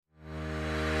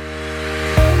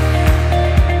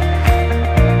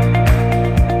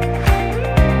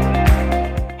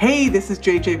this is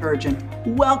JJ Virgin.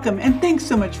 Welcome and thanks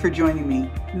so much for joining me.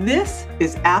 This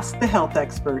is Ask the Health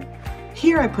Expert.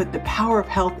 Here I put the power of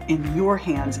health in your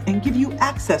hands and give you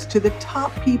access to the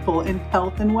top people in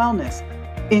health and wellness.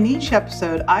 In each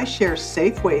episode, I share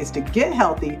safe ways to get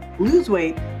healthy, lose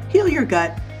weight, heal your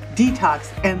gut,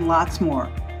 detox, and lots more.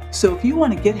 So if you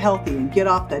want to get healthy and get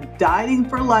off the dieting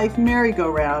for life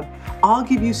merry-go-round, I'll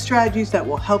give you strategies that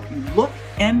will help you look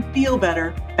and feel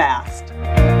better fast.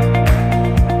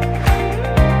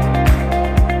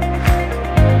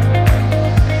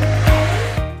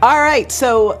 All right,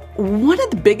 so one of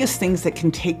the biggest things that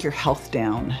can take your health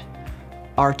down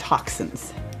are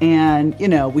toxins. And,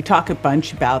 we talk a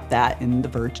bunch about that in the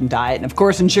Virgin Diet, and of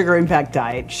course in Sugar Impact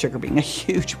Diet, sugar being a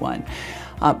huge one.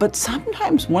 But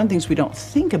sometimes one of the things we don't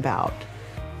think about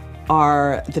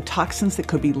are the toxins that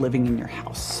could be living in your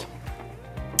house.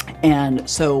 And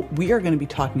so we are going to be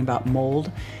talking about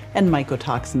mold and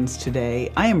mycotoxins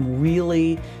today. I am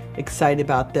really excited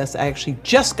about this. I actually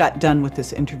just got done with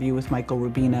this interview with Michael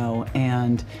Rubino,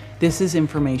 and this is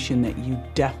information that you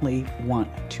definitely want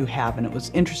to have. And it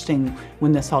was interesting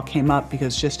when this all came up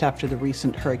because just after the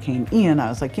recent Hurricane Ian, I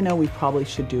was like, we probably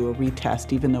should do a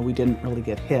retest even though we didn't really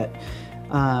get hit.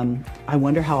 I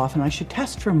wonder how often I should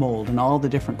test for mold, and all the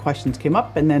different questions came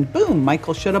up, and then boom,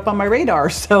 Michael showed up on my radar.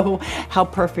 So how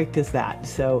perfect is that?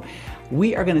 So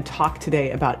we are going to talk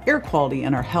today about air quality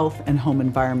in our health and home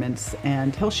environments,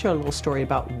 and he'll share a little story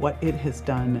about what it has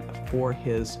done for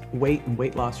his weight and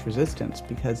weight loss resistance,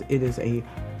 because it is a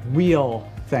real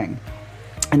thing,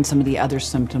 and some of the other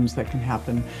symptoms that can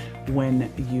happen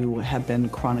when you have been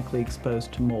chronically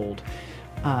exposed to mold.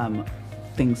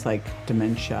 Things like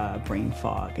dementia, brain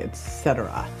fog,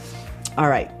 etc. All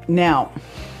right, now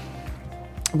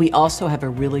we also have a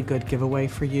really good giveaway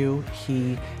for you.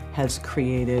 He has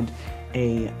created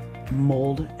a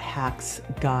mold hacks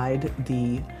guide,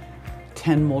 the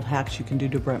 10 mold hacks you can do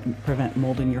to prevent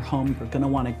mold in your home. You're going to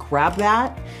want to grab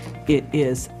that. It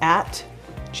is at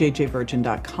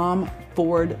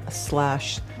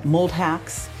jjvirgin.com/mold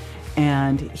hacks.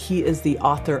 And he is the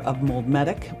author of Mold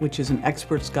Medic, which is an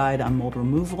expert's guide on mold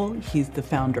removal. He's the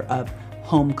founder of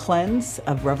Home Cleanse,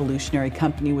 a revolutionary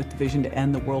company with the vision to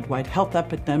end the worldwide health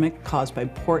epidemic caused by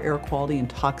poor air quality and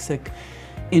toxic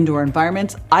indoor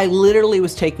environments. I literally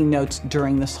was taking notes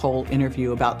during this whole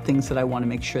interview about things that I want to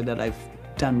make sure that I've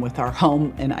done with our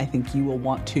home, and I think you will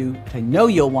want to. I know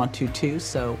you'll want to too.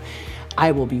 So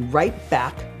I will be right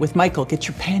back with Michael. Get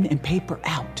your pen and paper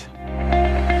out.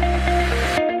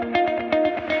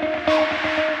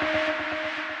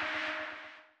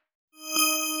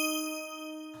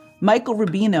 Michael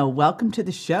Rubino, welcome to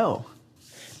the show.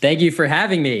 Thank you for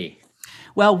having me.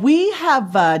 Well, we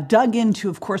have dug into,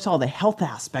 of course, all the health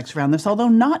aspects around this, although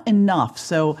not enough.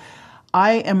 So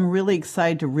I am really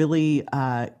excited to really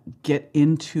get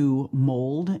into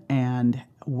mold and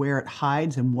where it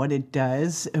hides and what it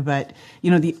does. But,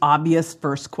 the obvious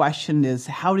first question is,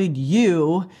 how did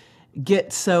you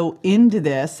get so into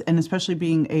this, and especially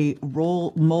being a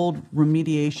mold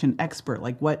remediation expert?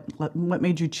 Like what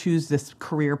made you choose this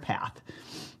career path?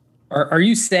 Are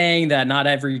you saying that not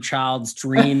every child's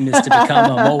dream is to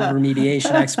become a mold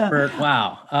remediation expert?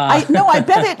 Wow. No, I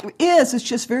bet it is. It's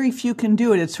just very few can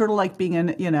do it. It's sort of like being an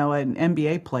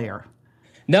NBA player.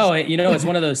 No, it's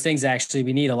one of those things, actually.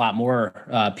 We need a lot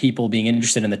more people being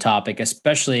interested in the topic,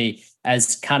 especially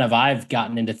as kind of I've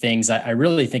gotten into things. I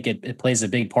really think it plays a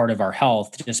big part of our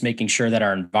health, just making sure that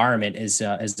our environment is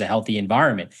a healthy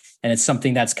environment. And it's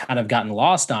something that's kind of gotten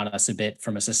lost on us a bit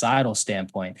from a societal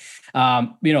standpoint.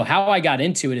 How I got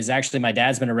into it is actually my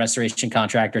dad's been a restoration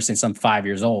contractor since I'm 5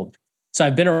 years old. So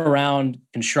I've been around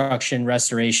construction,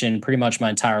 restoration pretty much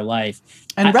my entire life.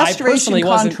 And restoration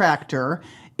contractor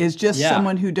is just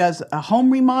someone who does a home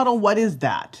remodel. What is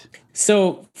that?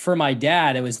 So for my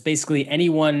dad, it was basically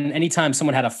anytime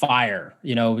someone had a fire,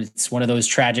 it's one of those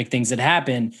tragic things that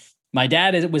happen. My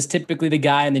dad was typically the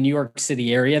guy in the New York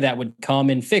City area that would come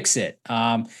and fix it.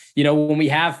 When we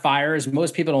have fires,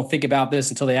 most people don't think about this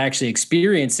until they actually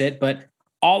experience it, but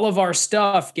all of our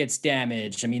stuff gets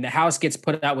damaged. I mean, the house gets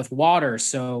put out with water.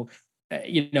 So,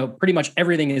 pretty much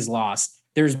everything is lost.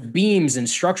 There's beams and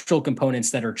structural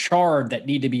components that are charred that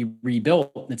need to be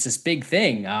rebuilt. It's this big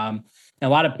thing. A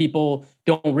lot of people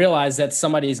don't realize that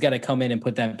somebody's got to come in and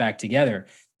put that back together.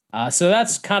 So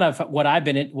that's kind of what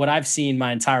I've seen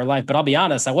my entire life. But I'll be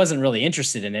honest, I wasn't really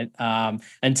interested in it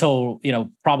until,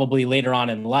 probably later on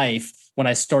in life when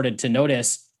I started to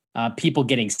notice people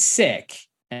getting sick.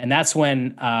 And that's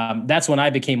when I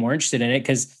became more interested in it,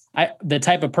 because the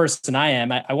type of person I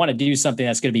am, I want to do something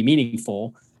that's going to be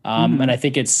meaningful. And I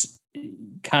think it's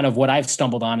kind of what I've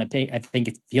stumbled on. I think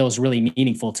it feels really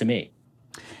meaningful to me.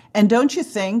 And don't you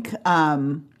think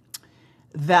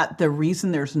that the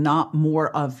reason there's not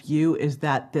more of you is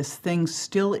that this thing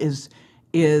still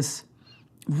is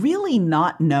really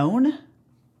not known?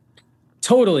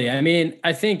 Totally. I mean,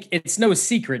 I think it's no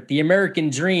secret. The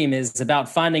American dream is about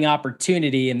finding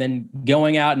opportunity and then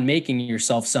going out and making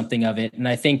yourself something of it. And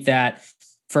I think that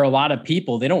for a lot of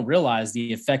people, they don't realize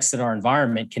the effects that our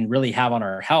environment can really have on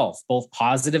our health, both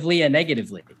positively and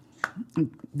negatively.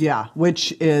 Yeah,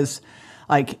 which is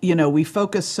like, we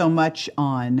focus so much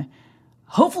on,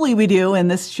 hopefully we do in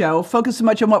this show, focus so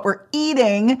much on what we're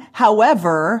eating.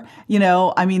 However,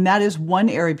 that is one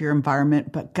area of your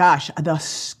environment. But gosh, the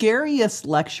scariest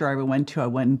lecture I went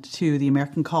to the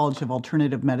American College of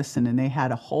Alternative Medicine, and they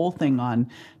had a whole thing on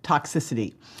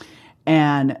toxicity.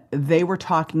 And they were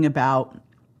talking about,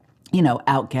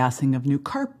 outgassing of new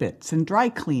carpets and dry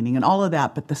cleaning and all of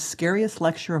that. But the scariest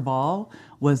lecture of all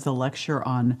was the lecture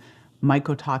on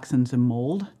mycotoxins and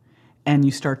mold. And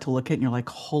you start to look at it and you're like,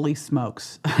 holy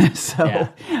smokes.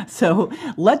 So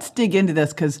let's dig into this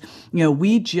because,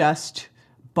 we just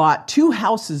bought 2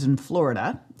 houses in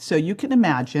Florida. So you can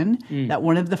imagine that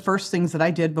one of the first things that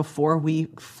I did before we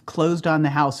closed on the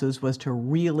houses was to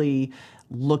really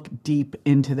look deep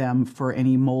into them for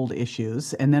any mold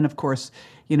issues. And then, of course,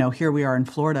 here we are in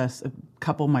Florida. A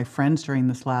couple of my friends during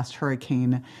this last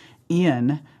Hurricane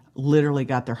Ian literally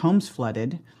got their homes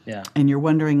flooded. Yeah. And you're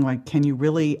wondering, like, can you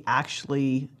really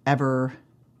actually ever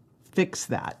fix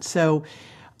that? So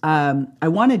I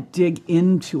want to dig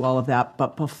into all of that.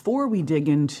 But before we dig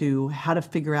into how to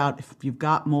figure out if you've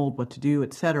got mold, what to do,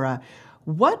 et cetera,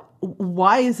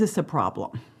 why is this a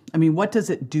problem? I mean, what does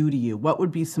it do to you? What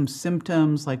would be some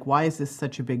symptoms? Like, why is this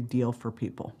such a big deal for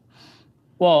people?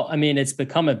 Well, I mean, it's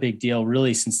become a big deal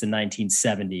really since the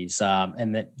 1970s.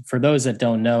 And that for those that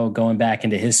don't know, going back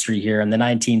into history here, in the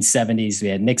 1970s, we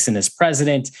had Nixon as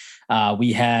president.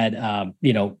 We had,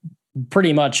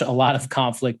 pretty much a lot of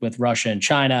conflict with Russia and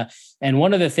China. And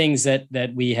one of the things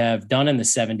that we have done in the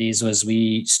 70s was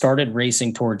we started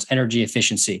racing towards energy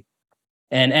efficiency.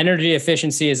 And energy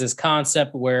efficiency is this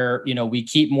concept where, we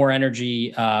keep more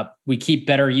energy, we keep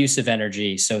better use of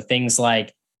energy. So things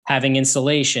like having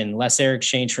insulation, less air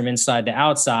exchange from inside to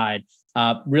outside,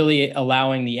 really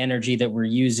allowing the energy that we're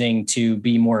using to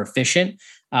be more efficient.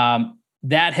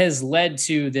 That has led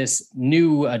to this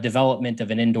new development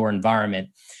of an indoor environment.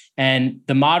 And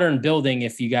the modern building,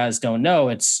 if you guys don't know,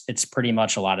 it's pretty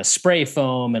much a lot of spray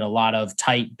foam and a lot of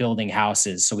tight building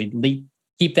houses. So we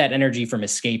keep that energy from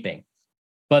escaping.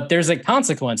 But there's a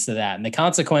consequence to that. And the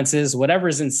consequence is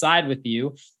whatever's inside with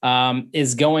you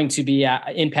is going to be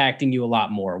impacting you a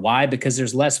lot more. Why? Because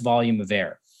there's less volume of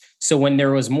air. So when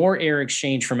there was more air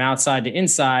exchange from outside to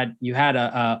inside, you had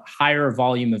a higher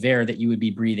volume of air that you would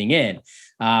be breathing in.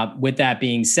 With that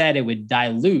being said, it would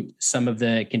dilute some of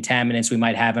the contaminants we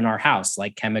might have in our house,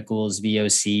 like chemicals,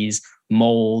 VOCs,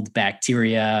 mold,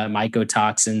 bacteria,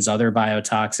 mycotoxins, other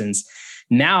biotoxins.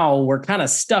 Now we're kind of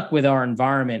stuck with our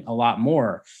environment a lot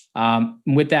more.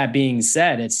 With that being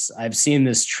said, I've seen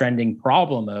this trending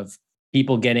problem of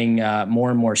people getting more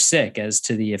and more sick as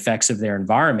to the effects of their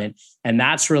environment. And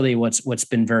that's really what's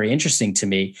been very interesting to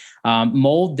me.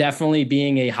 Mold definitely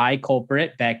being a high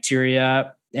culprit.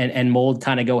 Bacteria and mold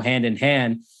kind of go hand in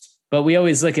hand. But we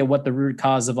always look at what the root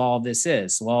cause of all of this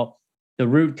is. Well, the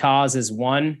root cause is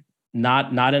 1,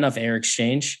 not enough air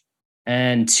exchange.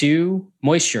 And 2,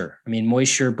 moisture. I mean,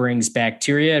 moisture brings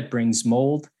bacteria, it brings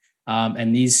mold.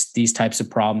 And these types of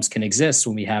problems can exist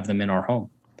when we have them in our home.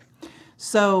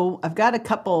 So I've got a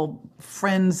couple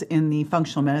friends in the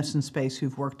functional medicine space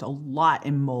who've worked a lot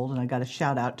in mold, and I got a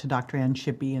shout out to Dr. Ann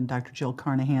Shippey and Dr. Jill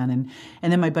Carnahan.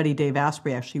 And then my buddy Dave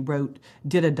Asprey actually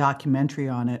did a documentary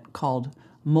on it called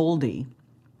Moldy,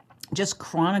 just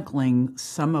chronicling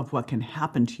some of what can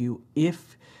happen to you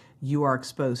if you are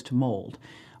exposed to mold.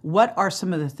 What are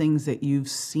some of the things that you've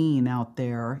seen out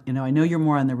there? I know you're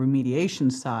more on the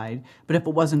remediation side, but if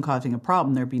it wasn't causing a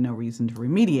problem, there'd be no reason to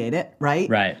remediate it, right?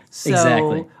 Right, so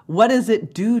exactly. What does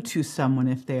it do to someone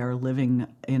if they are living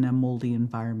in a moldy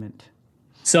environment?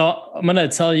 So I'm going to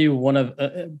tell you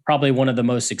probably one of the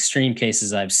most extreme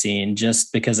cases I've seen,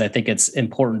 just because I think it's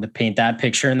important to paint that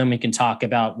picture. And then we can talk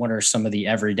about what are some of the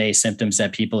everyday symptoms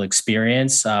that people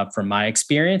experience from my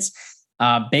experience.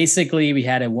 Basically, we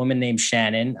had a woman named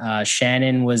Shannon.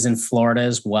 Shannon was in Florida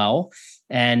as well.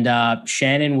 And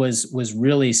Shannon was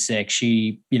really sick.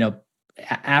 She,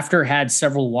 after had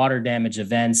several water damage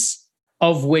events,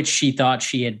 of which she thought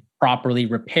she had properly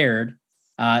repaired,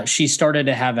 she started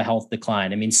to have a health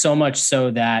decline. I mean, so much so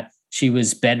that she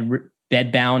was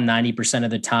bedbound 90%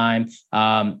 of the time.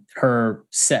 Her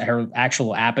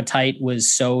actual appetite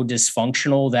was so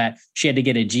dysfunctional that she had to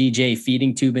get a GJ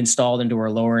feeding tube installed into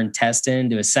her lower intestine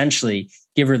to essentially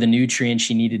give her the nutrients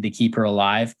she needed to keep her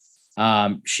alive.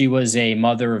 She was a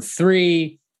mother of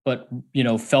 3, but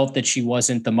felt that she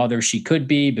wasn't the mother she could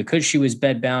be because she was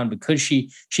bedbound, because she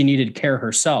needed care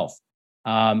herself.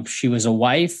 She was a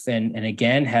wife, and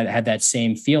again had that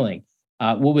same feeling.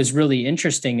 What was really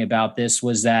interesting about this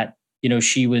was that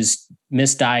she was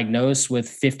misdiagnosed with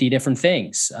 50 different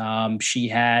things. She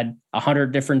had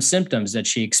 100 different symptoms that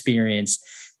she experienced,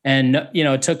 and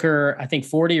it took her, I think,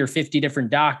 40 or 50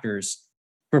 different doctors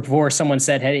before someone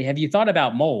said, "Hey, have you thought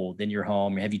about mold in your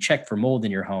home? Have you checked for mold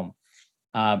in your home?"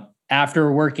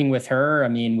 After working with her, I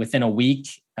mean, within a week,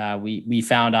 we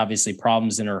found obviously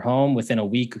problems in her home. Within a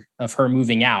week of her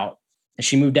moving out, and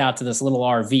she moved out to this little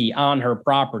RV on her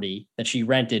property that she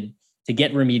rented to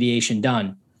get remediation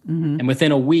done. Mm-hmm. And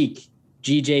within a week,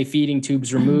 GJ feeding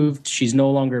tubes removed. She's no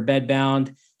longer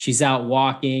bedbound. She's out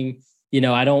walking.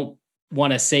 I don't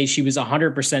want to say she was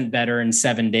 100% better in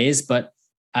 7 days, but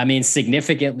I mean,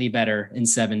 significantly better in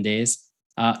 7 days.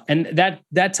 And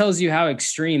that tells you how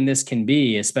extreme this can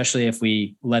be, especially if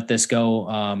we let this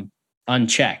go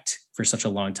unchecked for such a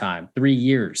long time. 3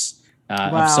 years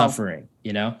of suffering,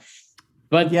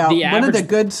 But one of the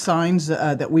good signs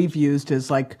that we've used is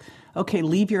like, okay,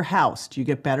 leave your house. Do you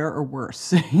get better or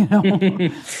worse?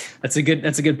 That's a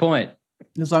good point.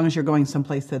 As long as you're going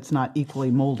someplace that's not equally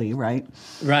moldy, right?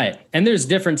 Right. And there's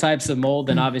different types of mold,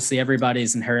 and obviously everybody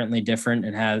is inherently different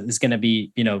and is going to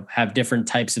be, have different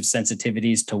types of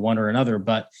sensitivities to one or another.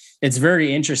 But it's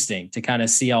very interesting to kind of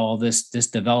see all this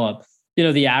develop.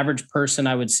 The average person,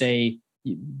 I would say,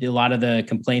 a lot of the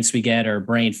complaints we get are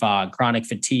brain fog, chronic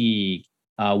fatigue,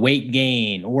 weight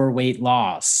gain or weight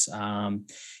loss,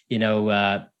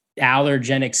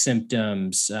 allergenic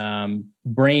symptoms,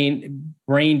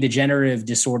 brain degenerative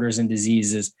disorders and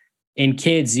diseases. In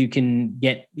kids, you can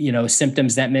get,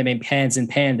 symptoms that mimic PANS and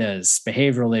PANDAS,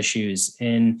 behavioral issues.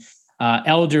 In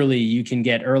elderly, you can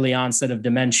get early onset of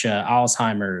dementia,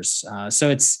 Alzheimer's. So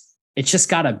it's just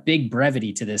got a big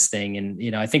brevity to this thing.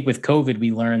 And, I think with COVID,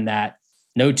 we learned that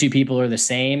no two people are the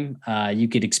same. You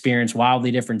could experience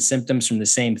wildly different symptoms from the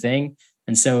same thing.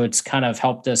 And so it's kind of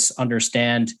helped us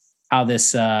understand how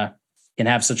this can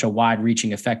have such a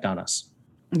wide-reaching effect on us.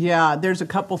 Yeah, there's a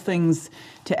couple things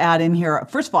to add in here.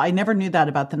 First of all, I never knew that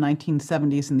about the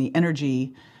 1970s and the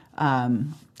energy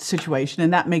situation,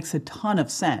 and that makes a ton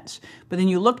of sense. But then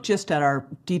you look just at our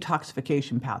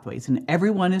detoxification pathways, and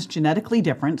everyone is genetically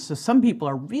different. So some people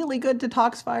are really good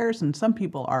detoxifiers, and some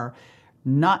people are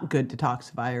not good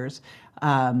detoxifiers.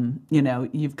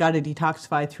 You've got to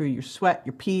detoxify through your sweat,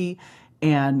 your pee,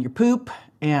 and your poop.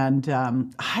 And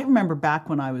I remember back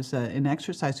when I was an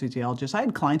exercise physiologist, I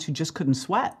had clients who just couldn't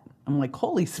sweat. I'm like,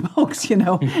 holy smokes,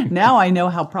 now I know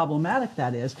how problematic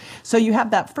that is. So you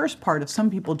have that first part of some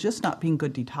people just not being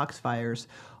good detoxifiers,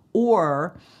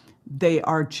 or they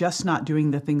are just not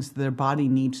doing the things that their body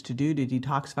needs to do to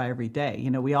detoxify every day.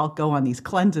 We all go on these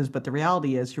cleanses, but the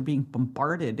reality is you're being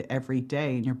bombarded every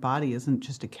day, and your body isn't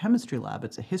just a chemistry lab,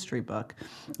 it's a history book.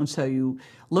 And so you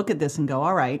look at this and go,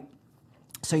 all right,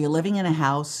 so you're living in a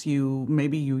house,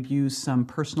 maybe you use some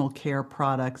personal care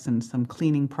products and some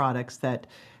cleaning products that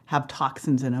have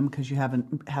toxins in them because you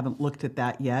haven't looked at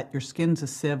that yet. Your skin's a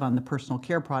sieve on the personal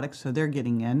care products, so they're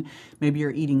getting in. Maybe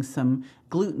you're eating some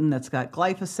gluten that's got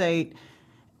glyphosate,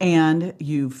 and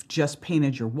you've just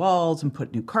painted your walls and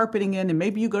put new carpeting in, and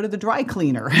maybe you go to the dry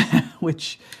cleaner,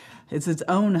 which is its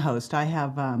own host. I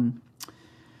have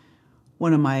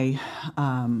one of my,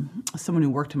 someone who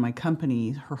worked in my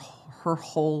company, her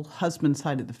whole husband's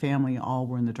side of the family all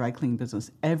were in the dry cleaning business.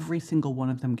 Every single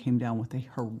one of them came down with a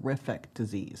horrific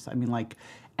disease. I mean, like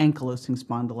ankylosing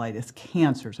spondylitis,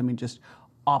 cancers, just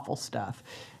awful stuff.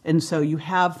 And so you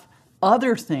have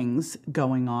other things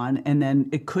going on, and then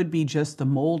it could be just the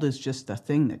mold is just the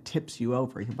thing that tips you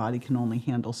over. Your body can only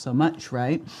handle so much,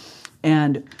 right?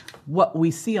 And what we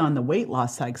see on the weight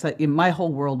loss side, because my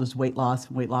whole world is weight loss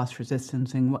and weight loss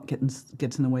resistance, and what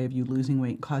gets in the way of you losing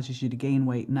weight causes you to gain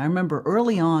weight. And I remember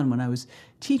early on when I was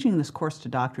teaching this course to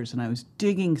doctors and I was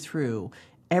digging through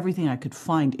everything I could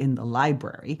find in the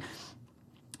library,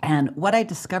 and what I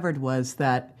discovered was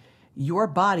that your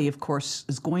body, of course,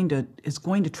 is going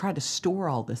to try to store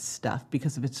all this stuff,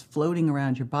 because if it's floating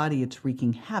around your body, it's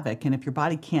wreaking havoc. And if your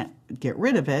body can't get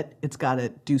rid of it, it's got to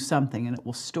do something, and it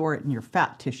will store it in your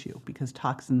fat tissue because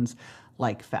toxins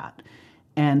like fat.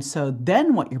 And so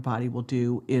then what your body will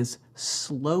do is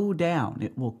slow down.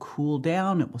 It will cool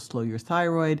down, it will slow your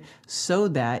thyroid so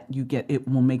that it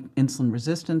will make insulin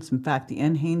resistance. In fact, the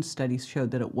NHANES studies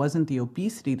showed that it wasn't the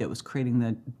obesity that was creating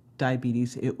the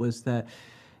diabetes, it was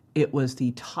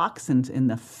the toxins in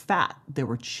the fat that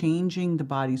were changing the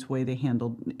body's way it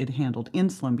handled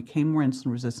insulin, became more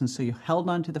insulin resistant. So you held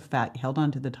on to the fat, you held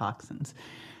on to the toxins.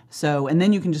 So, and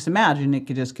then you can just imagine it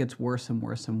just gets worse and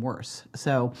worse and worse.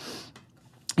 So,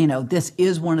 this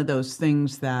is one of those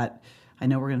things that I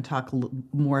know we're going to talk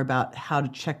more about how to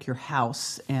check your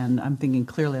house. And I'm thinking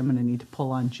clearly I'm going to need to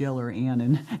pull on Jill or Ann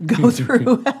and go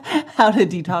through how to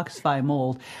detoxify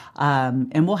mold.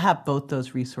 And we'll have both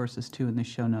those resources too in the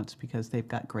show notes because they've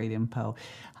got great info.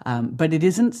 But it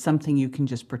isn't something you can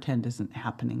just pretend isn't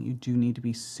happening. You do need to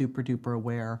be super duper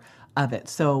aware of it.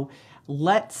 So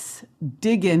let's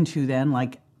dig into then,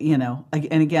 and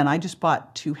again, I just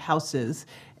bought 2 houses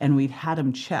and we'd had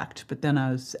them checked, but then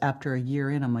after a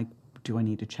year in, I'm like, do I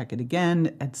need to check it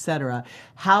again, et cetera?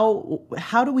 How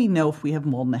do we know if we have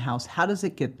mold in the house? How does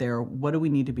it get there? What do we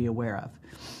need to be aware of?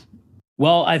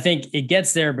 Well, I think it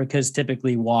gets there because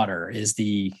typically water is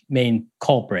the main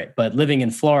culprit. But living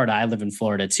in Florida, I live in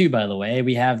Florida too, by the way,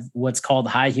 we have what's called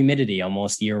high humidity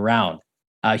almost year round.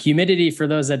 Humidity, for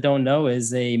those that don't know,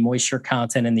 is a moisture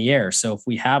content in the air. So if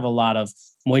we have a lot of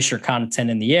moisture content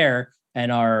in the air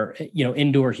and our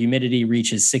indoor humidity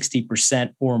reaches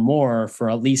 60% or more for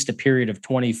at least a period of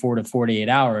 24 to 48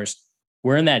 hours,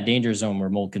 we're in that danger zone where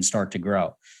mold can start to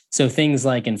grow. So things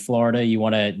like in Florida, you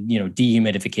want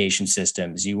dehumidification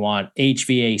systems, you want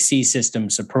HVAC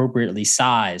systems appropriately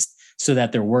sized so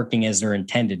that they're working as they're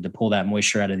intended to pull that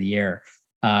moisture out of the air.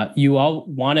 You all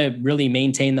want to really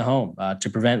maintain the home to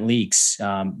prevent leaks.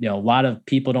 A lot of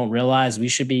people don't realize we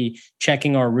should be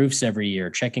checking our roofs every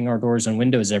year, checking our doors and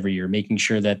windows every year, making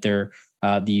sure that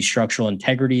the structural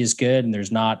integrity is good and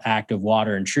there's not active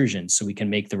water intrusion, so we can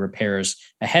make the repairs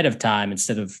ahead of time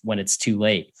instead of when it's too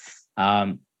late.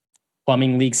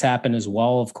 Plumbing leaks happen as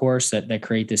well, of course, that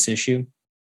create this issue.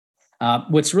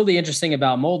 What's really interesting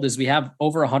about mold is we have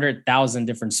over 100,000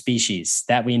 different species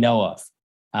that we know of.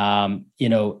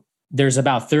 There's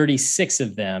about 36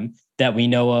 of them that we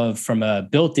know of from a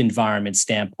built environment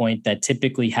standpoint that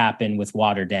typically happen with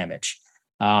water damage.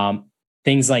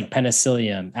 Things like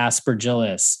Penicillium,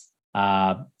 Aspergillus,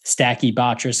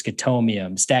 Stachybotrys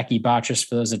cotomium. Stachybotrys,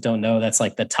 for those that don't know, that's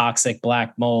like the toxic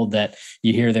black mold that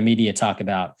you hear the media talk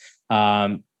about.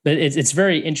 But it's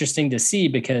very interesting to see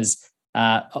because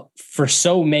for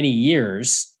so many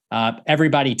years,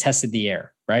 everybody tested the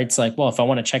air. Right? It's like, well, if I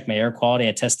want to check my air quality,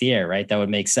 I test the air, right? That would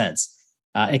make sense.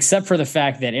 Except for the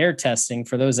fact that air testing,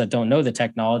 for those that don't know the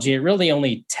technology, it really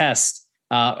only tests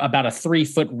about a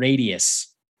 3-foot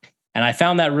radius. And I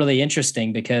found that really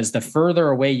interesting because the further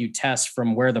away you test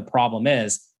from where the problem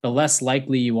is, the less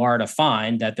likely you are to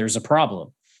find that there's a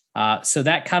problem. So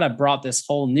that kind of brought this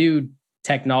whole new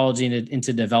technology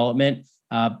into development.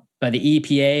 By the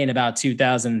EPA in about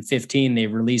 2015, they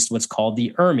released what's called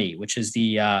the ERMI, which is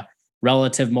the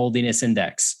Relative Moldiness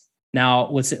Index. Now,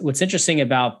 what's interesting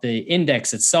about the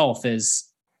index itself is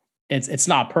it's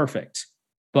not perfect,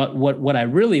 but what I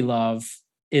really love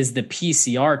is the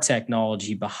PCR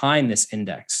technology behind this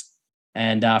index.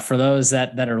 And for those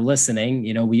that are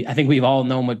listening, I think we've all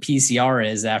known what PCR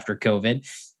is after COVID,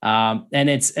 and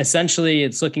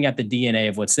it's looking at the DNA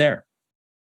of what's there.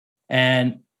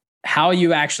 And how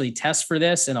you actually test for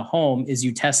this in a home is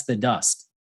you test the dust.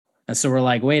 And so we're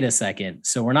like, wait a second.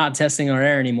 So we're not testing our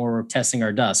air anymore. We're testing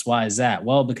our dust. Why is that?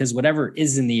 Well, because whatever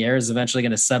is in the air is eventually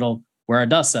going to settle where our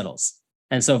dust settles.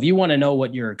 And so if you want to know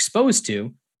what you're exposed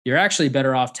to, you're actually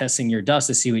better off testing your dust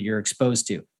to see what you're exposed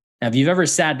to. Now, if you've ever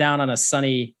sat down on a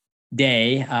sunny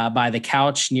day by the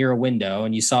couch near a window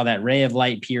and you saw that ray of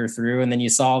light peer through, and then you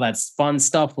saw that fun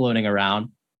stuff floating around,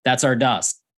 that's our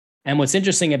dust. And what's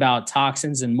interesting about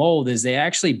toxins and mold is they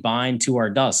actually bind to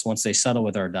our dust once they settle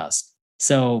with our dust.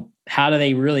 So how do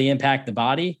they really impact the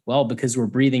body? Well, because we're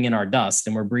breathing in our dust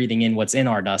and we're breathing in what's in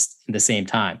our dust at the same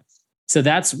time. So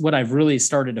that's what I've really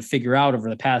started to figure out over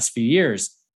the past few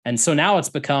years. And so now it's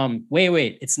become,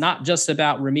 wait, it's not just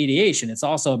about remediation. It's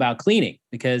also about cleaning,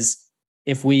 because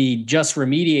if we just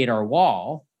remediate our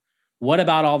wall, what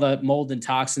about all the mold and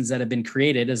toxins that have been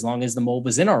created as long as the mold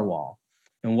was in our wall?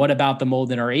 And what about the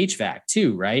mold in our HVAC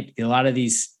too, right? A lot of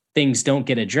these things don't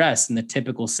get addressed in the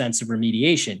typical sense of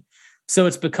remediation. So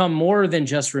it's become more than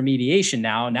just remediation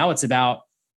now. Now it's about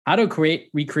how to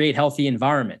recreate healthy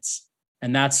environments.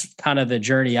 And that's kind of the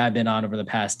journey I've been on over the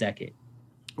past decade.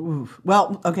 Ooh.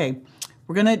 Well, okay.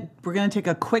 We're gonna take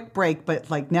a quick break,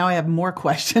 but now I have more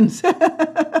questions.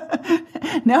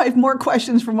 Now I have more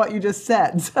questions from what you just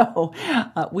said. So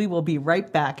we will be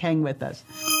right back. Hang with us.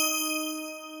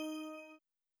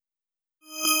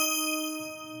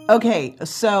 Okay,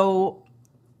 so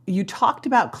you talked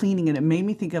about cleaning, and it made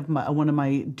me think of one of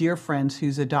my dear friends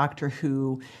who's a doctor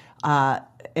who, an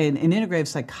integrative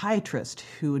psychiatrist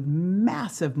who had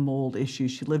massive mold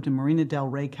issues. She lived in Marina del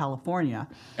Rey, California.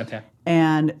 Okay.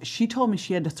 And she told me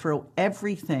she had to throw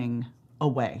everything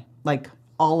away, like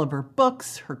all of her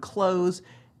books, her clothes,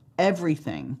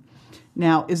 everything.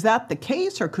 Now, is that the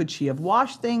case, or could she have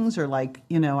washed things? Or like,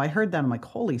 I heard that, I'm like,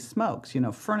 holy smokes,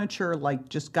 furniture, like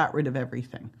just got rid of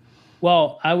everything.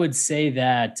 Well, I would say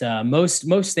that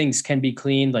most things can be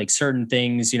cleaned. Like certain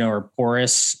things, are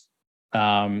porous,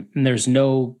 and there's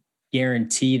no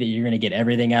guarantee that you're going to get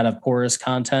everything out of porous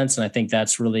contents. And I think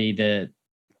that's really the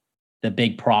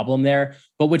big problem there.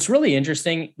 But what's really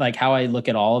interesting, like how I look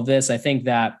at all of this, I think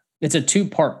that it's a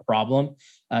two-part problem.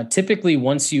 Typically,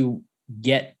 once you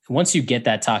get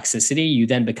that toxicity, you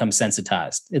then become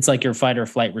sensitized. It's like your fight or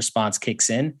flight response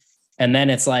kicks in. And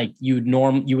then it's like you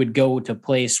would go to a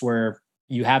place where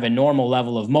you have a normal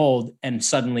level of mold and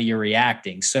suddenly you're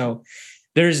reacting. So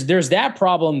there's that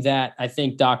problem that I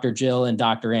think Dr. Jill and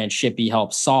Dr. Ann Shippey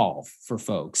help solve for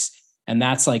folks. And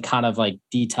that's like kind of like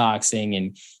detoxing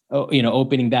and,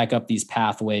 opening back up these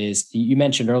pathways. You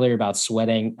mentioned earlier about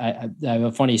sweating. I have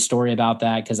a funny story about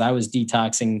that because I was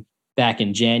detoxing back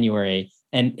in January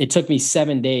and it took me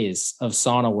 7 days of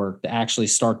sauna work to actually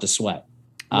start to sweat.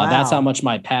 Wow. That's how much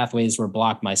my pathways were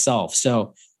blocked myself.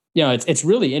 So, it's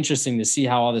really interesting to see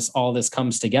how all this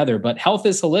comes together. But health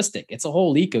is holistic. It's a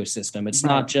whole ecosystem. It's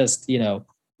not just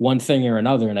one thing or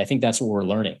another. And I think that's what we're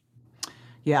learning.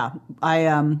 Yeah, I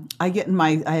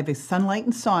have a sunlight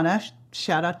and sauna.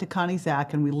 Shout out to Connie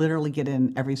Zach, and we literally get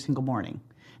in every single morning.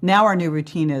 Now our new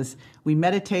routine is we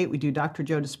meditate. We do Dr.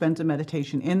 Joe Dispenza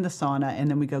meditation in the sauna, and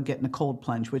then we go get in a cold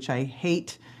plunge, which I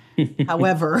hate.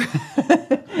 However,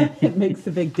 it makes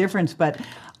a big difference. But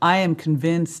I am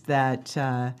convinced that,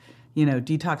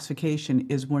 detoxification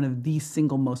is one of the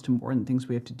single most important things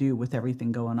we have to do with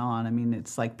everything going on. I mean,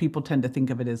 it's like people tend to think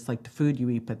of it as like the food you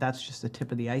eat, but that's just the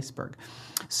tip of the iceberg.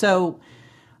 So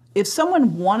if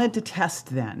someone wanted to test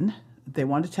then, they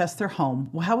want to test their home,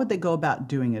 well, how would they go about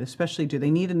doing it? Especially, do they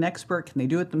need an expert? Can they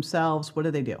do it themselves? What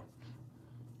do they do?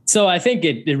 So I think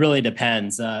it really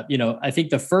depends. I think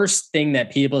the first thing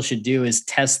that people should do is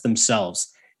test themselves,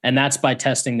 and that's by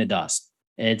testing the dust.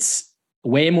 It's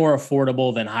way more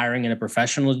affordable than hiring a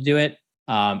professional to do it.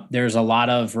 There's a lot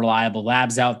of reliable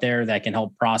labs out there that can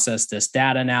help process this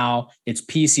data now. It's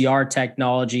PCR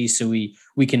technology, so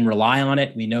we can rely on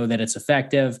it. We know that it's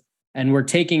effective. And we're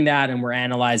taking that and we're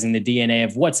analyzing the DNA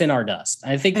of what's in our dust.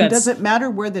 I think does it matter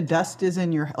where the dust is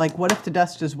in your, like what if the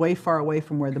dust is way far away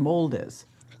from where the mold is?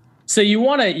 So you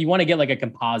want to get like a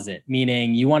composite,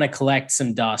 meaning you want to collect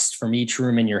some dust from each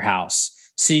room in your house.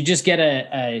 So you just get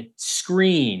a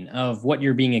screen of what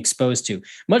you're being exposed to.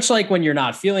 Much like when you're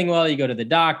not feeling well, you go to the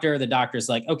doctor. The doctor's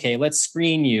like, okay, let's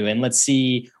screen you and let's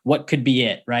see what could be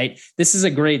it, right? This is a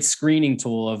great screening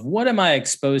tool of what am I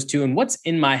exposed to and what's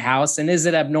in my house and is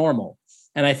it abnormal?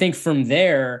 And I think from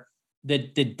there, the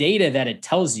data that it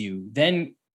tells you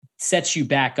then sets you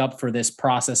back up for this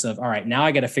process of, all right, now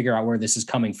I got to figure out where this is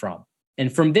coming from.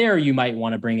 And from there, you might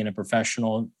want to bring in a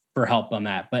professional for help on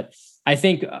that. But I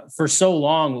think for so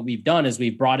long, what we've done is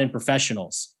we've brought in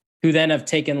professionals who then have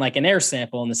taken like an air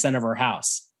sample in the center of our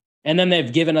house. And then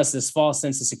they've given us this false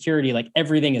sense of security, like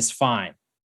everything is fine.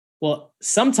 Well,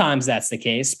 sometimes that's the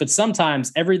case, but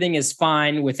sometimes everything is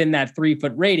fine within that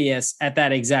 3-foot radius at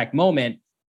that exact moment,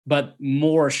 but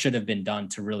more should have been done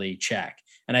to really check.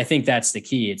 And I think that's the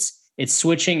key. It's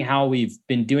switching how we've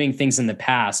been doing things in the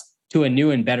past to a new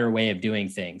and better way of doing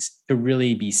things to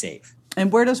really be safe. And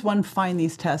where does one find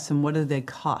these tests and what do they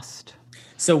cost?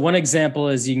 So one example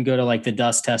is you can go to like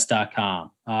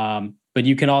thedusttest.com. But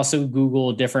you can also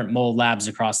Google different mold labs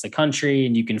across the country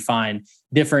and you can find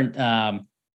different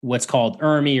what's called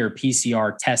ERMI or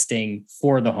PCR testing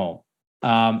for the home.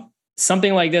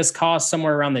 Something like this costs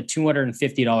somewhere around the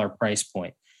 $250 price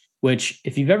point, which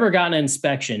if you've ever gotten an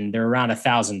inspection, they're around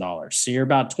 $1,000. So you're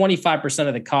about 25%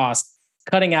 of the cost,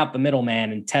 cutting out the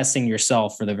middleman and testing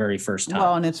yourself for the very first time.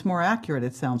 Well, and it's more accurate,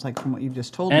 it sounds like, from what you've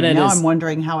just told me. Now I'm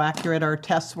wondering how accurate our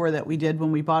tests were that we did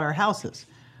when we bought our houses.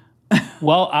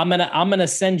 Well, I'm gonna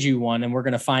send you one and we're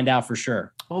gonna find out for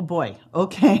sure. Oh boy.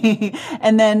 Okay.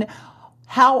 And then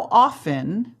how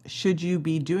often should you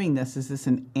be doing this? Is this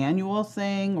an annual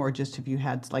thing or just if you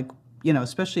had like,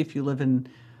 especially if you live in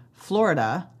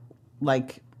Florida,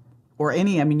 like, or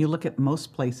you look at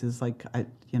most places like,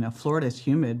 Florida is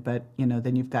humid, but,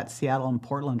 then you've got Seattle and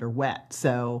Portland are wet.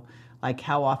 So Like,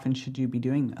 how often should you be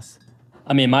doing this?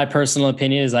 I mean, my personal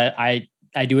opinion is I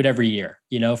do it every year.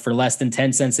 For less than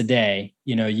 10 cents a day,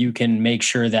 you can make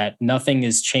sure that nothing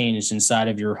is changed inside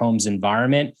of your home's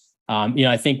environment.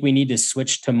 I think we need to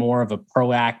switch to more of a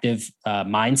proactive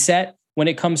mindset when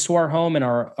it comes to our home and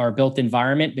our built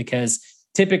environment, because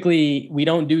typically we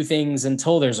don't do things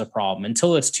until there's a problem,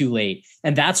 until it's too late.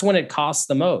 And that's when it costs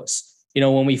the most.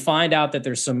 When we find out that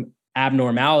there's some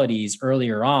abnormalities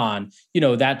earlier on,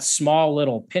 that small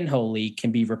little pinhole leak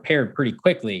can be repaired pretty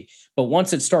quickly. But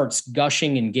once it starts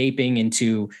gushing and gaping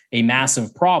into a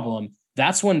massive problem,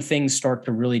 that's when things start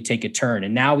to really take a turn.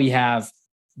 And now we have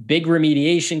big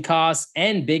remediation costs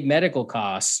and big medical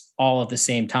costs all at the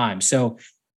same time. So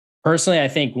personally, I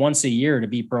think once a year to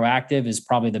be proactive is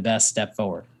probably the best step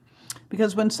forward.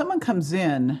 Because when someone comes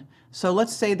in, so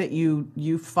let's say that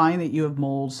you find that you have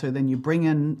mold, so then you bring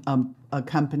in a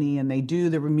company and they do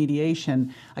the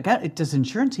remediation. Does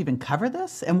insurance even cover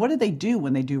this? And what do they do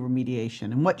when they do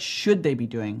remediation? And what should they be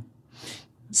doing?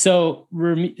 So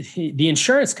the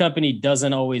insurance company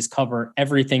doesn't always cover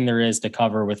everything there is to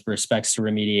cover with respects to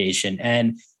remediation.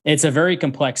 And it's a very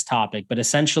complex topic, but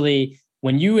essentially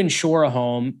when you insure a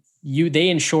home, they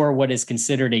insure what is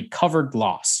considered a covered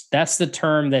loss. That's the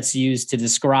term that's used to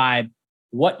describe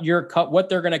what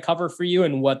they're going to cover for you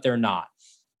and what they're not.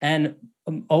 And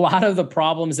a lot of the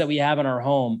problems that we have in our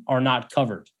home are not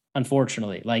covered,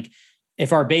 unfortunately. Like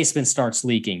if our basement starts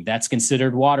leaking, that's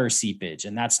considered water seepage,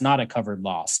 and that's not a covered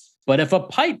loss. But if a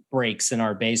pipe breaks in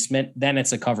our basement, then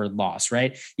it's a covered loss,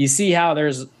 right? You see how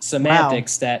there's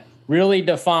semantics that really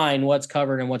define what's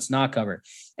covered and what's not covered.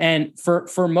 And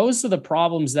for most of the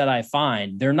problems that I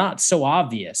find, they're not so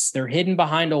obvious. They're hidden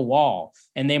behind a wall,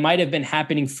 and they might have been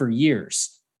happening for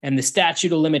years. And the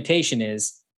statute of limitation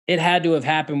is it had to have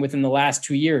happened within the last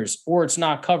 2 years, or it's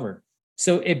not covered.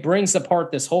 So it brings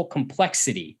apart this whole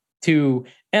complexity to,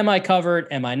 am I covered?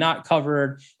 Am I not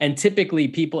covered? And typically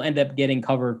people end up getting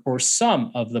covered for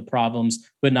some of the problems,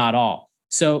 but not all.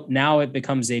 So now it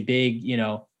becomes a big,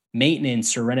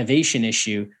 maintenance or renovation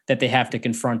issue that they have to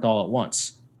confront all at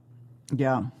once.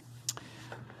 Yeah.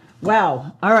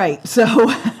 Wow. All right. So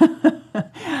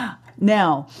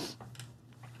now,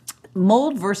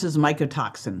 mold versus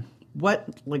mycotoxin.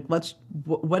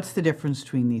 What's the difference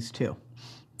between these two?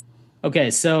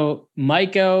 Okay, so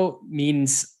myco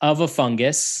means of a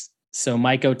fungus. So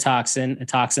mycotoxin, a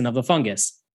toxin of the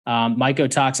fungus.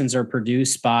 Mycotoxins are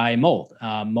produced by mold.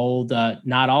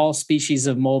 Not all species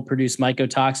of mold produce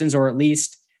mycotoxins, or at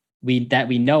least that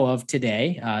we know of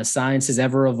today. Science is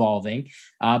ever evolving,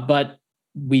 but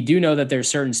we do know that there are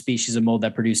certain species of mold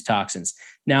that produce toxins.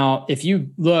 Now, if you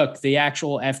look, the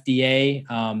actual FDA,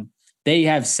 they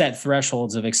have set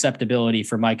thresholds of acceptability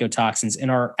for mycotoxins in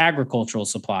our agricultural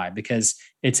supply because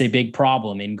it's a big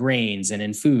problem in grains and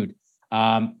in food.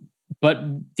 But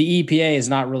the EPA has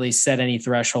not really set any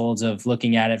thresholds of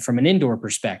looking at it from an indoor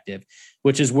perspective,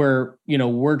 which is where,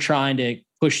 we're trying to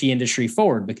push the industry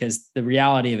forward, because the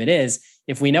reality of it is,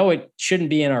 if we know it shouldn't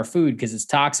be in our food because it's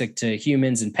toxic to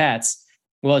humans and pets,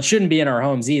 well, it shouldn't be in our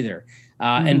homes either.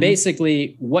 And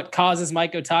basically, what causes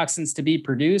mycotoxins to be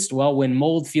produced? Well, when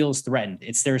mold feels threatened,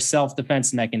 it's their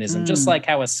self-defense mechanism. Just like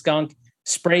how a skunk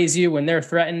sprays you when they're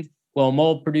threatened, well,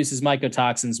 mold produces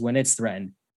mycotoxins when it's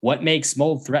threatened. What makes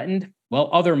mold threatened? Well,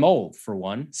 other mold, for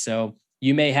one. So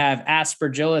you may have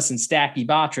Aspergillus and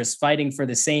Stachybotrys fighting for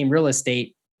the same real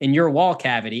estate in your wall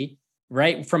cavity,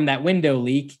 right from that window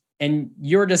leak, and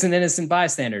you're just an innocent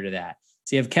bystander to that.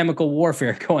 So you have chemical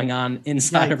warfare going on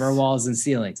inside of our walls and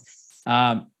ceilings.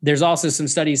 There's also some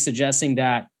studies suggesting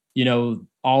that,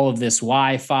 all of this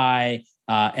Wi-Fi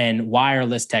and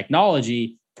wireless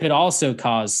technology could also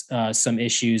cause some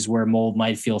issues where mold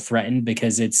might feel threatened,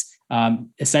 because it's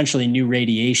essentially new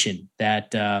radiation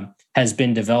that has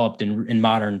been developed in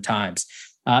modern times.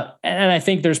 And I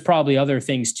think there's probably other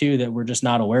things too that we're just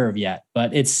not aware of yet.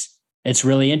 But it's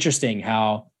really interesting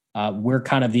how we're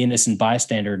kind of the innocent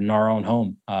bystander in our own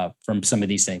home from some of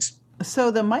these things.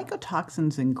 So the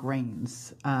mycotoxins in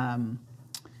grains, I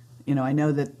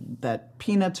know that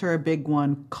peanuts are a big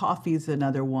one, coffee is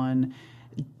another one.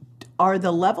 Are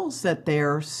the levels that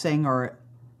they're saying are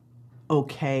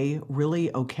okay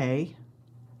really okay?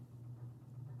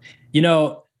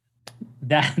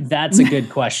 That's a good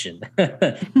question.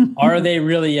 Are they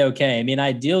really okay? I mean,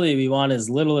 ideally, we want as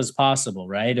little as possible,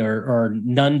 right? Or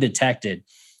none detected.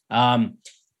 I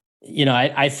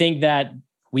think that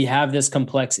we have this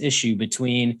complex issue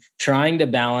between trying to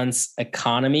balance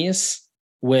economies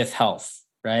with health,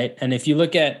 right? And if you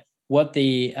look at what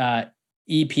the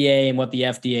EPA and what the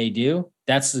FDA do,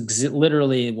 that's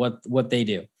literally what they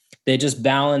do. They just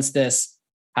balance this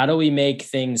how do we make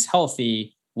things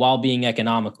healthy while being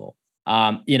economical?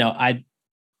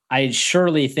 I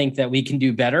surely think that we can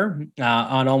do better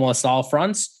on almost all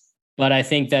fronts, but I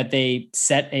think that they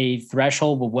set a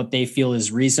threshold of what they feel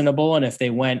is reasonable, and if they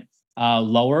went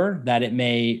lower, that it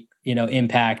may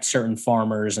impact certain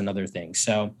farmers and other things.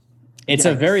 So it's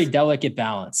a very delicate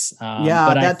balance.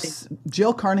 Yeah, but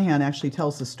Jill Carnahan actually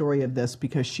tells the story of this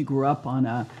because she grew up on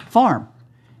a farm,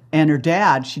 and her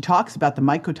dad, she talks about the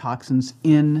mycotoxins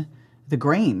in the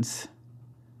grains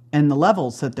and the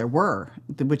levels that there were,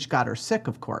 which got her sick,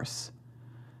 of course.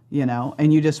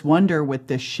 And you just wonder with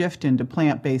this shift into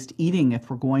plant-based eating if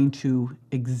we're going to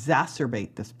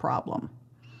exacerbate this problem.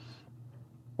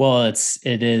 Well,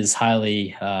 it is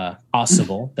highly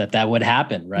possible that would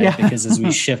happen, right? Yeah. Because as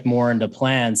we shift more into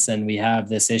plants, and we have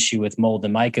this issue with mold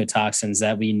and mycotoxins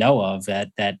that we know of that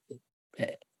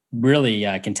really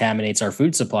contaminates our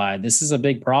food supply. This is a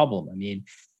big problem. I mean,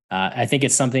 I think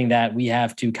it's something that we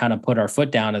have to kind of put our foot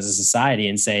down as a society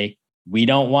and say, we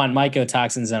don't want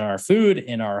mycotoxins in our food,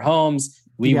 in our homes.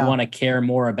 We want to care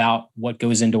more about what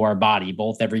goes into our body,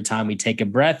 both every time we take a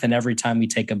breath and every time we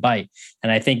take a bite.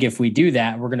 And I think if we do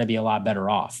that, we're going to be a lot better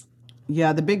off.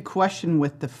 Yeah, the big question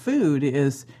with the food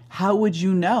is, how would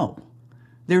you know?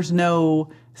 There's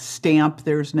no stamp,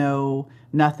 there's no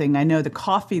nothing. I know the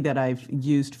coffee that I've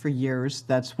used for years,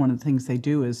 that's one of the things they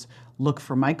do is look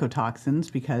for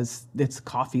mycotoxins, because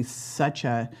coffee's such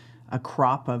a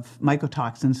crop of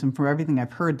mycotoxins. And from everything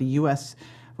I've heard, the U.S.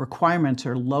 requirements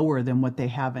are lower than what they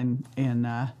have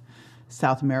in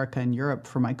South America and Europe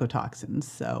for mycotoxins.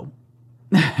 So,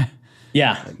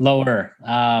 yeah, lower.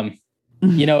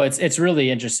 It's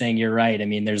really interesting. You're right. I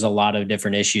mean, there's a lot of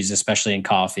different issues, especially in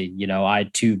coffee. I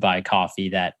too buy coffee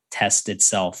that tests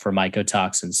itself for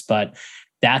mycotoxins, but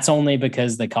that's only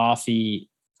because the coffee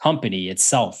company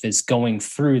itself is going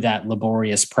through that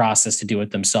laborious process to do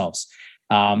it themselves.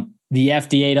 The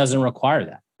FDA doesn't require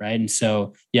that, right? And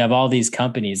so you have all these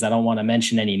companies, I don't want to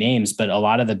mention any names, but a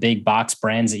lot of the big box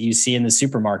brands that you see in the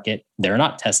supermarket, they're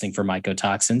not testing for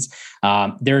mycotoxins.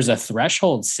 There's a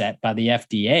threshold set by the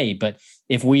FDA, but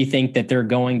if we think that they're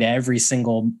going to every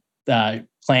single plant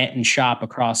and shop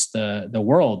across the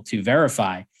world to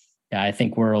verify, I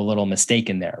think we're a little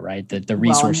mistaken there, right? That the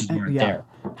resources weren't there.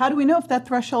 How do we know if that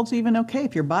threshold's even okay?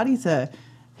 If your body's a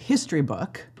history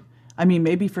book, I mean,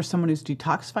 maybe for someone who's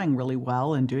detoxifying really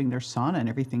well and doing their sauna and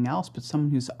everything else, but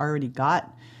someone who's already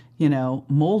got,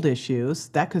 mold issues,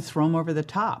 that could throw them over the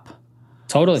top.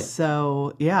 Totally.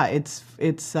 So yeah, it's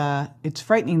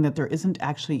frightening that there isn't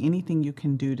actually anything you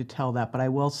can do to tell that. But I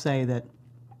will say that,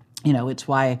 it's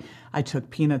why I took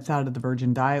peanuts out of the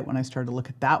virgin diet when I started to look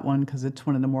at that one, because it's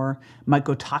one of the more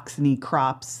mycotoxin-y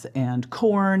crops, and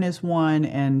corn is one,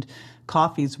 and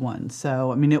coffee's one.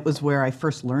 So, I mean, it was where I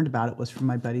first learned about it, was from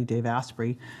my buddy Dave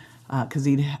Asprey, because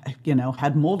he'd,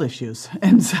 had mold issues.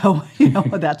 And so,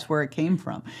 that's where it came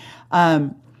from.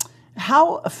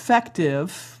 How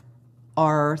effective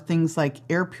are things like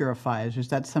air purifiers? Is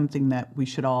that something that we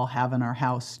should all have in our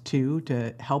house too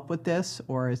to help with this?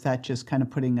 Or is that just kind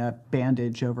of putting a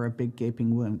bandage over a big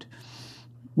gaping wound?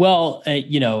 Well,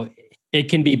 it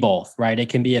can be both, right? It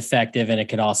can be effective and it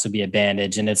can also be a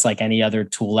bandage. And it's like any other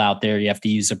tool out there, you have to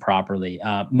use it properly.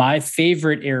 My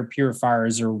favorite air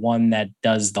purifiers are one that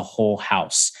does the whole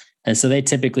house. And so they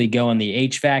typically go in the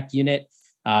HVAC unit.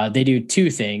 They do two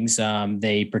things.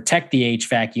 They protect the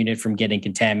HVAC unit from getting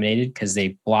contaminated because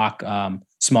they block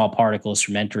small particles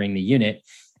from entering the unit.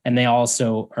 And they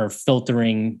also are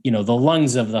filtering, the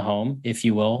lungs of the home, if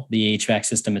you will, the HVAC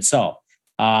system itself.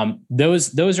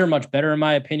 Those are much better in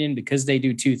my opinion because they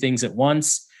do two things at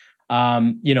once.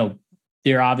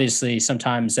 They're obviously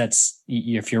sometimes that's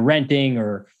if you're renting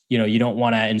or, you don't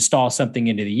want to install something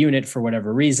into the unit for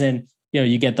whatever reason,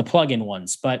 you get the plug-in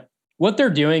ones. But what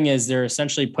they're doing is they're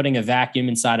essentially putting a vacuum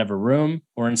inside of a room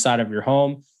or inside of your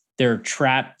home. They're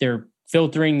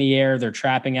filtering the air. They're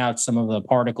trapping out some of the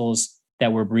particles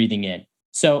that we're breathing in.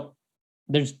 So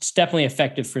it's definitely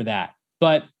effective for that.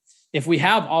 But if we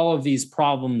have all of these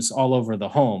problems all over the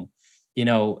home,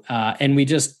 and we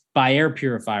just buy air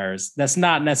purifiers, that's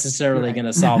not necessarily going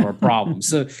to solve our problem.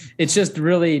 So it's just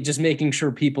really just making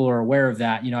sure people are aware of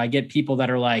that. I get people that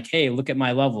are like, hey, look at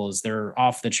my levels. They're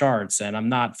off the charts and I'm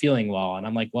not feeling well. And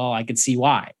I'm like, well, I could see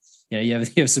why. You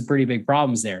have some pretty big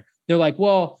problems there. They're like,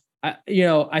 well,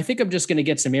 I think I'm just going to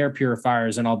get some air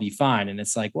purifiers and I'll be fine. And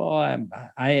it's like, well,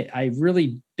 I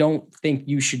really don't think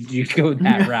you should go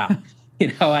that route.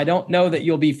 I don't know that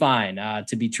you'll be fine,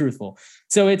 to be truthful.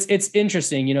 So it's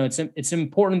interesting. It's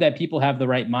important that people have the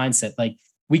right mindset. Like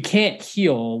we can't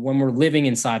heal when we're living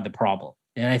inside the problem.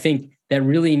 And I think that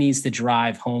really needs to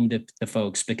drive home to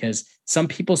folks, because some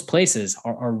people's places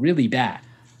are really bad.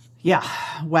 Yeah.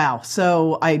 Wow.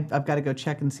 So I've got to go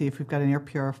check and see if we've got an air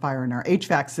purifier in our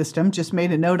HVAC system. Just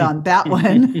made a note on that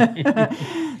one.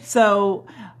 So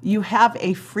you have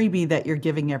a freebie that you're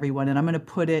giving everyone, and I'm going to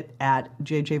put it at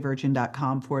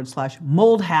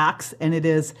jjvirgin.com/mold hacks. And it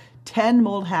is 10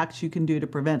 mold hacks you can do to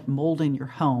prevent mold in your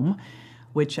home,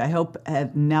 which I hope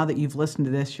now that you've listened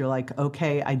to this, you're like,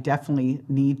 okay, I definitely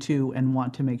need to and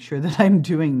want to make sure that I'm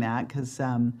doing that, because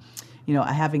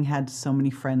having had so many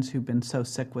friends who've been so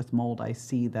sick with mold, I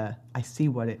see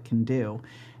what it can do.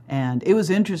 And it was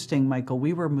interesting, Michael.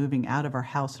 We were moving out of our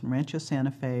house in Rancho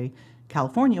Santa Fe,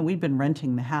 California. We'd been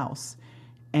renting the house,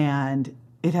 and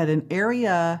it had an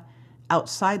area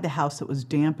outside the house that was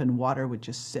damp and water would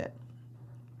just sit.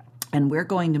 And we're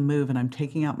going to move, and I'm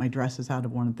taking out my dresses out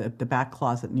of one of the back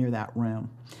closet near that room,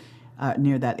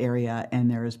 near that area,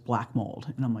 and there is black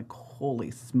mold. And I'm like,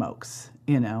 holy smokes,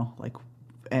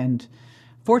 and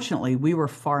fortunately, we were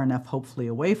far enough, hopefully,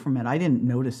 away from it. I didn't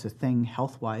notice a thing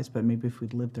health-wise, but maybe if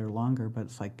we'd lived there longer. But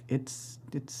it's like it's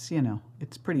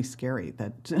pretty scary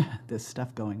that this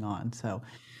stuff going on. So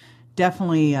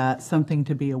definitely something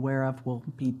to be aware of. We'll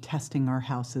be testing our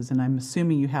houses, and I'm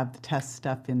assuming you have the test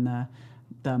stuff in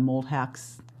the mold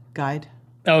hacks guide.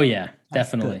 Oh yeah,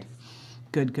 definitely.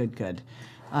 Good.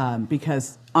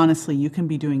 Because honestly, you can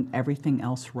be doing everything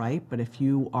else right, but if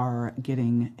you are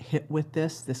getting hit with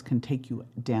this can take you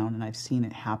down, and I've seen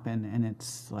it happen, and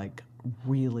it's like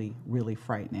really, really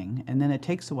frightening. And then it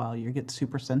takes a while. You get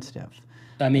super sensitive.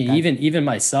 I mean, even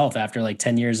myself, after like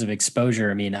 10 years of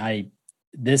exposure, I mean,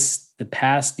 the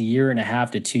past year and a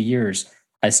half to 2 years,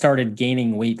 I started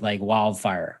gaining weight like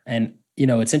wildfire. And,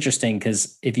 it's interesting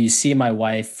because if you see my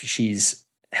wife, she's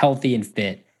healthy and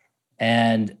fit,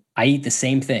 and I eat the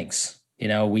same things.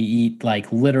 We eat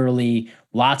like literally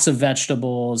lots of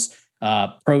vegetables,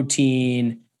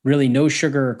 protein, really no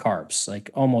sugar or carbs, like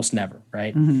almost never,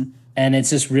 right? Mm-hmm. And it's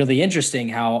just really interesting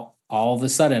how all of a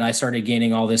sudden I started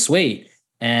gaining all this weight.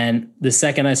 And the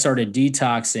second I started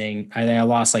detoxing, I think I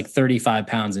lost like 35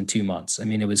 pounds in 2 months. I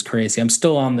mean, it was crazy. I'm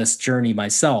still on this journey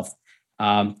myself,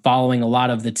 following a lot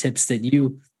of the tips that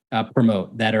you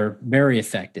promote that are very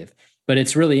effective. But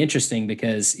it's really interesting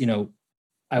because,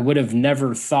 I would have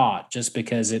never thought, just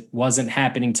because it wasn't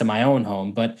happening to my own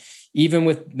home. But even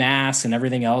with masks and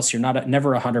everything else, you're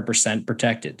never 100%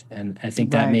 protected. And I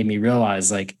think that made me realize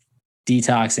like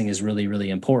detoxing is really, really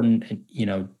important. And,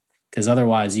 because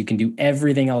otherwise you can do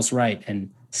everything else right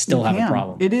and still have a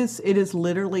problem. It is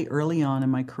literally early on in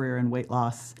my career in weight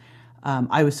loss.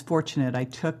 I was fortunate. I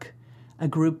took a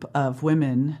group of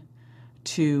women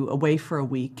away for a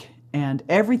week. And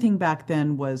everything back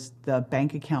then was the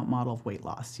bank account model of weight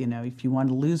loss. If you want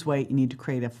to lose weight, you need to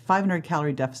create a 500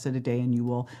 calorie deficit a day and you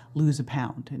will lose a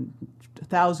pound. And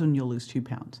 1,000, you'll lose 2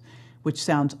 pounds, which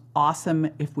sounds awesome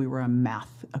if we were a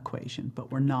math equation,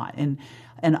 but we're not. And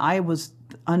I was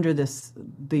under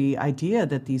the idea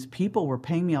that these people were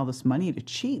paying me all this money to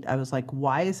cheat. I was like,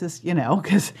 why is this,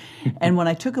 and when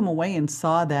I took them away and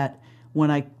saw that when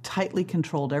I tightly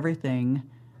controlled everything,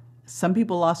 some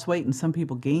people lost weight and some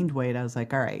people gained weight, I was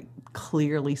like, all right,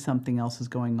 clearly something else is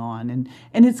going on. And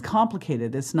it's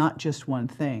complicated. It's not just one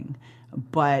thing.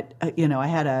 But, I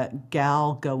had a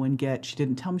gal she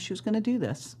didn't tell me she was going to do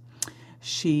this.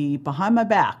 She, behind my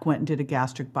back, went and did a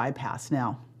gastric bypass.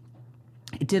 Now,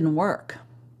 it didn't work.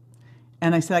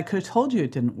 And I said, I could have told you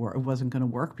it didn't work. It wasn't going to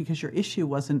work because your issue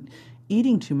wasn't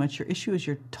eating too much. Your issue is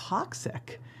you're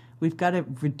toxic. We've got to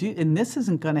reduce, and this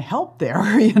isn't going to help there,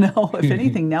 If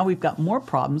anything, now we've got more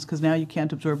problems because now you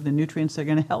can't absorb the nutrients that are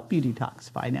going to help you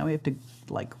detoxify. Now we have to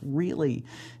really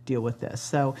deal with this.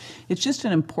 So it's just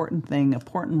an important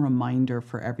reminder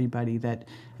for everybody that,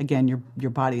 again,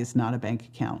 your body is not a bank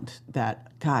account.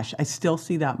 That, gosh, I still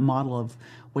see that model of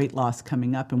weight loss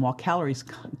coming up. And while calories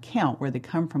count, where they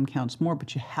come from counts more,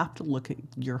 but you have to look at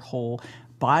your whole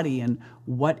body and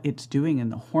what it's doing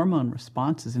and the hormone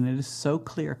responses. And it is so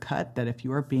clear cut that if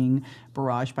you are being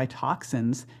barraged by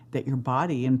toxins, that your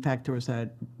body, in fact, there was a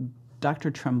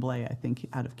Dr. Tremblay, I think,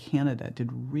 out of Canada,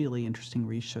 did really interesting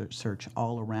research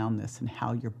all around this and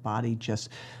how your body just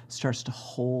starts to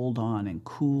hold on and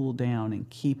cool down and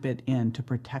keep it in to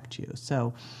protect you.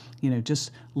 So,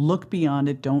 just look beyond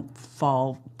it. Don't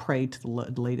fall prey to the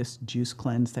latest juice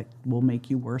cleanse that will make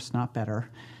you worse, not better.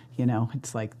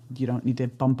 It's like you don't need to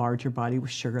bombard your body with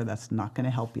sugar. That's not going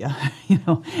to help you.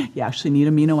 You actually need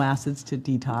amino acids to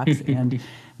detox. And,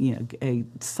 a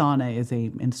sauna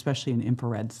and especially an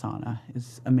infrared sauna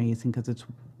is amazing because it's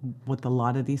with a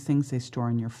lot of these things, they store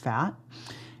in your fat.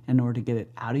 In order to get it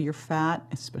out of your fat,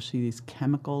 especially these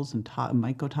chemicals and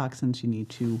mycotoxins, you need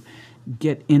to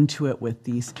get into it with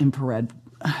these infrared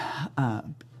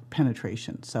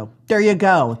penetration. So there you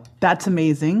go. That's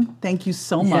amazing. Thank you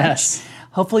so much. Yes.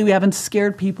 Hopefully we haven't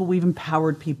scared people. We've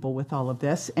empowered people with all of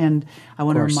this. And I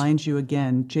want to remind you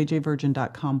again,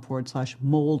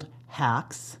 jjvirgin.com/mold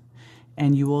hacks,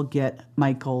 and you will get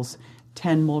Michael's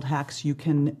 10 mold hacks you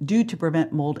can do to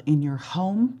prevent mold in your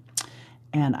home.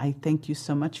 And I thank you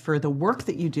so much for the work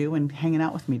that you do and hanging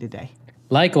out with me today.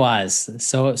 Likewise.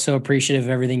 So appreciative of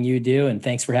everything you do, and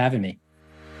thanks for having me.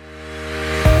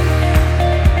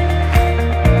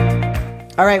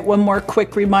 All right, one more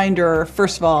quick reminder.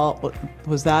 First of all,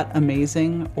 was that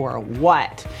amazing or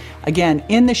what? Again,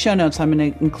 in the show notes, I'm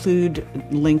going to include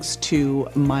links to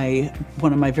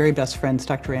one of my very best friends,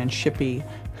 Dr. Ann Shippey,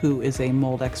 who is a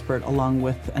mold expert, along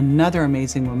with another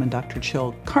amazing woman, Dr.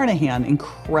 Jill Carnahan,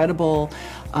 incredible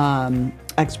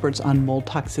experts on mold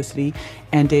toxicity.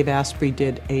 And Dave Asprey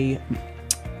did a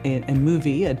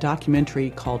movie, a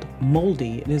documentary called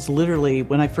Moldy. It is literally,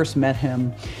 when I first met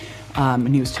him,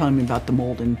 and he was telling me about the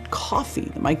mold in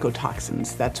coffee, the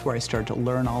mycotoxins. That's where I started to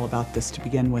learn all about this to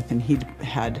begin with. And he'd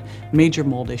had major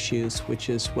mold issues, which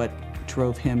is what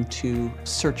drove him to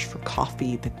search for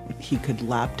coffee that he could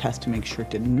lab test to make sure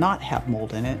it did not have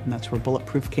mold in it. And that's where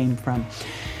Bulletproof came from.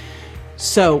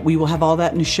 So we will have all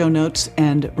that in the show notes.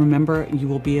 And remember, you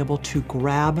will be able to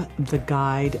grab the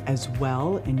guide as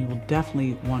well. And you will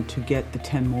definitely want to get the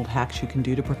 10 mold hacks you can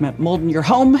do to prevent mold in your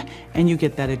home. And you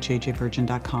get that at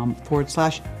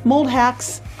jjvirgin.com/mold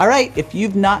hacks. All right. If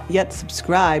you've not yet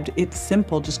subscribed, it's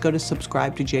simple. Just go to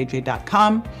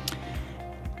subscribe-to-jj.com.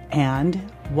 And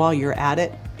while you're at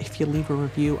it, if you leave a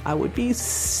review, I would be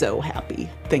so happy.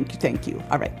 Thank you. Thank you.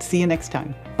 All right. See you next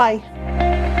time.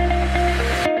 Bye.